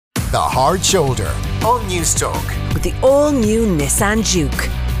The Hard Shoulder on News Talk. With the all-new Nissan Juke,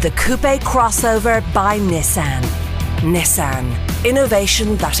 the coupe crossover by Nissan. Nissan,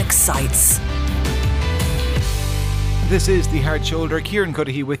 innovation that excites. This is The Hard Shoulder. Kieran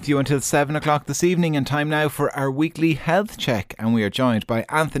Cuddihy with you until 7 o'clock this evening, and time now for our weekly health check. And we are joined by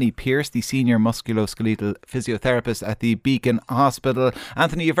Anthony Pearce, the Senior Musculoskeletal Physiotherapist at the Beacon Hospital.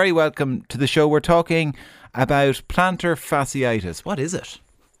 Anthony, you're very welcome to the show. We're talking about plantar fasciitis. What is it?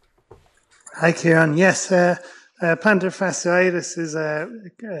 Hi, Kieran. Yes, plantar fasciitis is a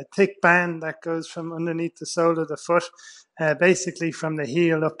thick band that goes from underneath the sole of the foot, basically from the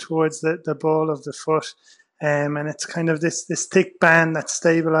heel up towards the ball of the foot. And it's kind of this thick band that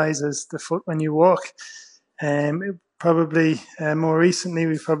stabilizes the foot when you walk. Probably more recently,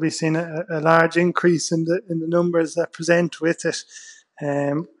 we've probably seen a large increase in the numbers that present with it.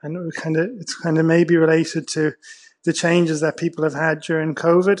 And it's kind of maybe related to the changes that people have had during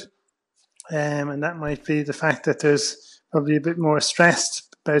COVID. And that might be the fact that there's probably a bit more stress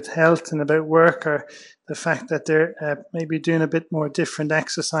about health and about work, or the fact that they're maybe doing a bit more different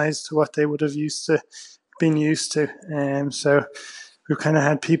exercise to what they would have been used to. So we've kind of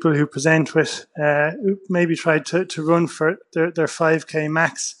had people who present with who maybe tried to run for their 5K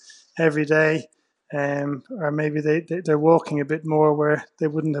max every day, or maybe they're walking a bit more where they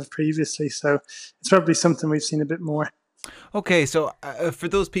wouldn't have previously. So it's probably something we've seen a bit more. Okay, so for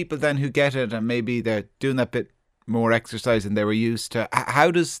those people then who get it and maybe they're doing that bit more exercise than they were used to, how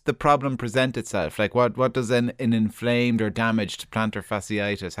does the problem present itself? Like what does an inflamed or damaged plantar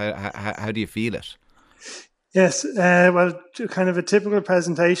fasciitis, how do you feel it? Yes, well, kind of a typical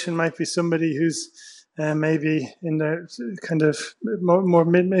presentation might be somebody who's maybe in their kind of more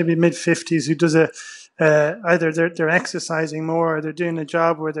maybe mid-50s, who does either they're exercising more, or they're doing a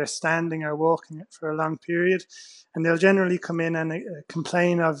job where they're standing or walking for a long period, and they'll generally come in and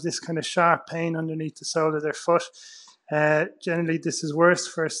complain of this kind of sharp pain underneath the sole of their foot. Generally, this is worse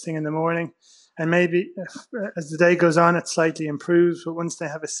first thing in the morning. And maybe as the day goes on, it slightly improves. But once they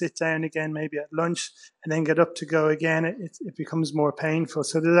have a sit down again, maybe at lunch, and then get up to go again, it becomes more painful.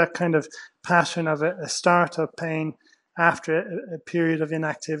 So there's that kind of pattern of a start-up pain after a period of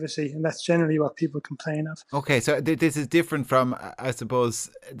inactivity. And that's generally what people complain of. Okay, so this is different from, I suppose,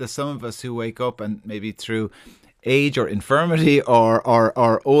 some of us who wake up and maybe through age or infirmity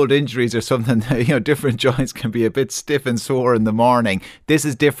or old injuries or something, different joints can be a bit stiff and sore in the morning. This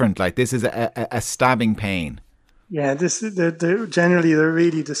is different. Like, this is a stabbing pain. Yeah, generally they're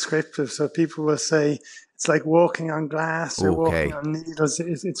really descriptive. So people will say it's like walking on glass or walking on needles.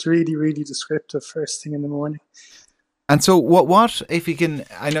 It's really, really descriptive first thing in the morning. And so what if you can,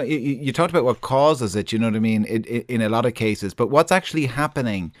 I know you talked about what causes it, you know what I mean, in a lot of cases, but what's actually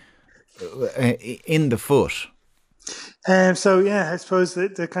happening in the foot? I suppose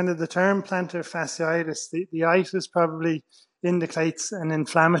the kind of the term plantar fasciitis, the itis probably indicates an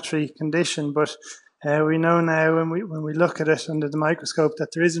inflammatory condition, but we know now when we look at it under the microscope that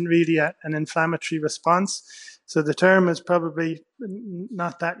there isn't really an inflammatory response. So the term is probably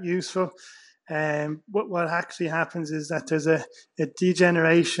not that useful. What actually happens is that there's a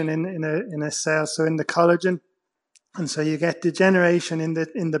degeneration in a cell, so in the collagen. And so you get degeneration in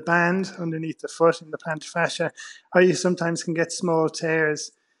the band underneath the foot, in the plantar fascia, or you sometimes can get small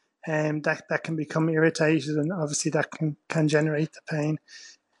tears, that can become irritated, and obviously that can generate the pain.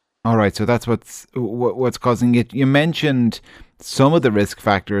 All right, so that's what's causing it. You mentioned some of the risk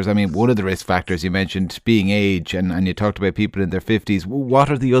factors. I mean, one of the risk factors you mentioned being age, and you talked about people in their 50s. What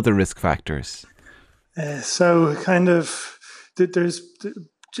are the other risk factors? So kind of there's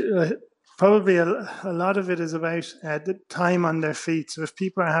probably a lot of it is about the time on their feet. So if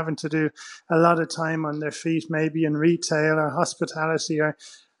people are having to do a lot of time on their feet, maybe in retail or hospitality, or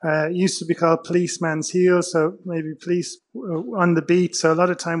used to be called policeman's heels, so maybe police on the beat, so a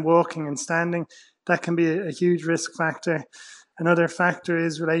lot of time walking and standing, that can be a huge risk factor. Another factor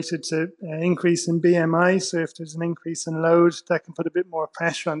is related to increase in BMI, so if there's an increase in load, that can put a bit more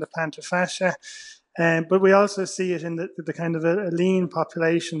pressure on the plantar fascia. But we also see it in the kind of a lean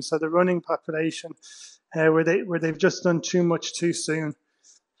population, so the running population, where they've just done too much too soon.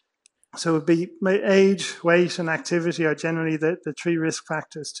 So it would be age, weight, and activity are generally the three risk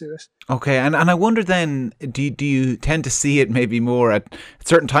factors to it. Okay, and I wonder then, do you tend to see it maybe more at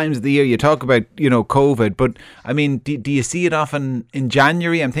certain times of the year? You talk about, COVID, but I mean, do you see it often in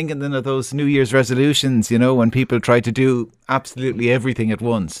January? I'm thinking then of those New Year's resolutions, when people try to do absolutely everything at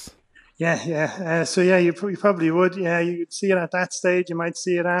once. So you probably would. Yeah, you'd see it at that stage. You might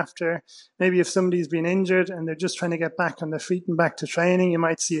see it after. Maybe if somebody's been injured and they're just trying to get back on their feet and back to training, you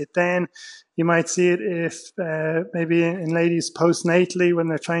might see it then. You might see it if maybe in ladies postnatally when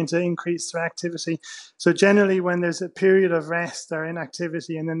they're trying to increase their activity. So generally when there's a period of rest or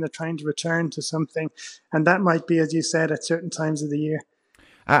inactivity and then they're trying to return to something, and that might be, as you said, at certain times of the year.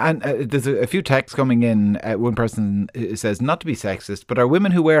 And there's a few texts coming in. One person says, not to be sexist, but are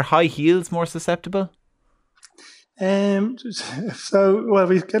women who wear high heels more susceptible? We get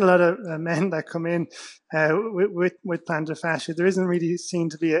a lot of men that come in with plantar fascia. There isn't really seen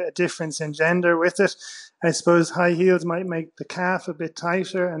to be a difference in gender with it. I suppose high heels might make the calf a bit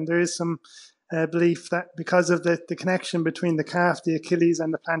tighter, and there is some belief that because of the connection between the calf, the Achilles,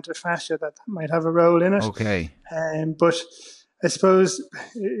 and the plantar fascia, that might have a role in it. Okay. But I suppose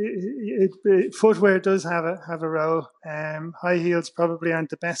footwear does have a role. High heels probably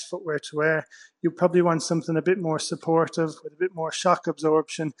aren't the best footwear to wear. You probably want something a bit more supportive, with a bit more shock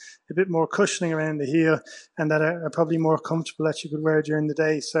absorption, a bit more cushioning around the heel, and that are probably more comfortable that you could wear during the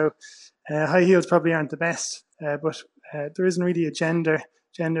day. So high heels probably aren't the best, but there isn't really a gender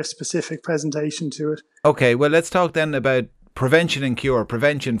specific presentation to it. Okay, well, let's talk then about prevention and cure.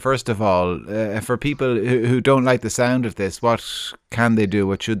 Prevention, first of all, for people who don't like the sound of this, what can they do?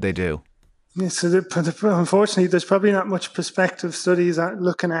 What should they do? Yeah, so unfortunately, there's probably not much prospective studies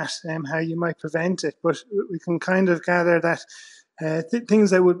looking at how you might prevent it, but we can kind of gather that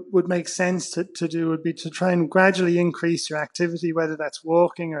things that would make sense to do would be to try and gradually increase your activity, whether that's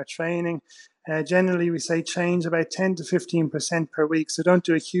walking or training. Generally, we say change about 10 to 15% per week. So don't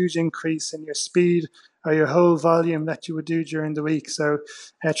do a huge increase in your speed or your whole volume that you would do during the week. So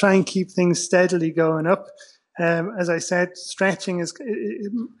try and keep things steadily going up. As I said, stretching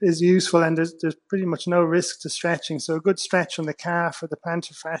is useful, and there's pretty much no risk to stretching. So a good stretch on the calf or the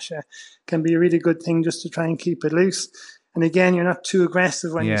plantar fascia can be a really good thing just to try and keep it loose. And again, you're not too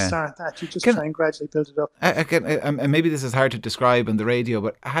aggressive when you start that. You just try and gradually build it up. And maybe this is hard to describe on the radio,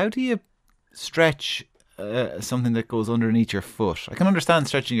 but how do you stretch something that goes underneath your foot? I can understand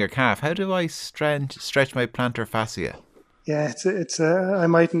stretching your calf. How do I stretch my plantar fascia? Yeah, I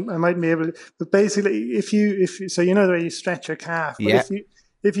mightn't be able to, but basically, if you so you know the way you stretch your calf. But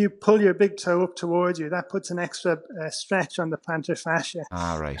if you pull your big toe up towards you, that puts an extra stretch on the plantar fascia.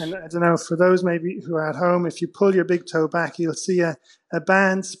 Right. And I don't know, for those maybe who are at home, if you pull your big toe back, you'll see a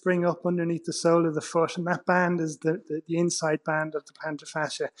band spring up underneath the sole of the foot, and that band is the inside band of the plantar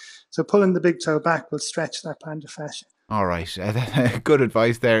fascia. So pulling the big toe back will stretch that plantar fascia. All right. Good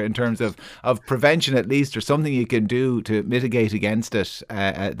advice there in terms of prevention, at least, or something you can do to mitigate against it,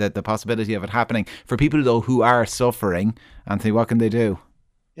 the possibility of it happening. For people, though, who are suffering, Anthony, what can they do?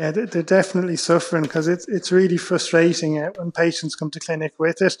 Yeah, they're definitely suffering, because it's really frustrating when patients come to clinic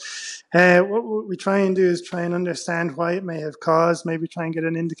with it. What we try and do is try and understand why it may have caused, maybe try and get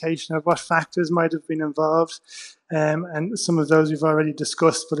an indication of what factors might have been involved. And some of those we've already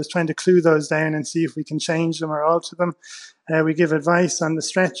discussed, but it's trying to clue those down and see if we can change them or alter them. We give advice on the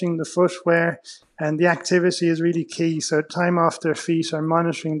stretching, the footwear, and the activity is really key. So time off their feet or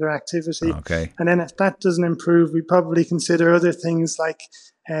monitoring their activity. Okay. And then if that doesn't improve, we probably consider other things like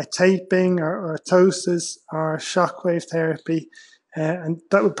taping or orthosis or shockwave therapy. And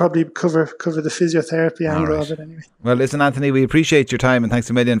that would probably cover the physiotherapy angle of it anyway. Well, listen, Anthony, we appreciate your time, and thanks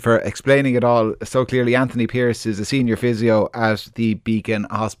a million for explaining it all so clearly. Anthony Pearce is a senior physio at the Beacon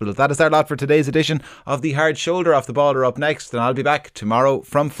Hospital. That is our lot for today's edition of The Hard Shoulder. Off the Ball are up next, and I'll be back tomorrow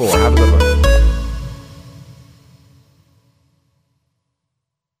from 4. Have a good one.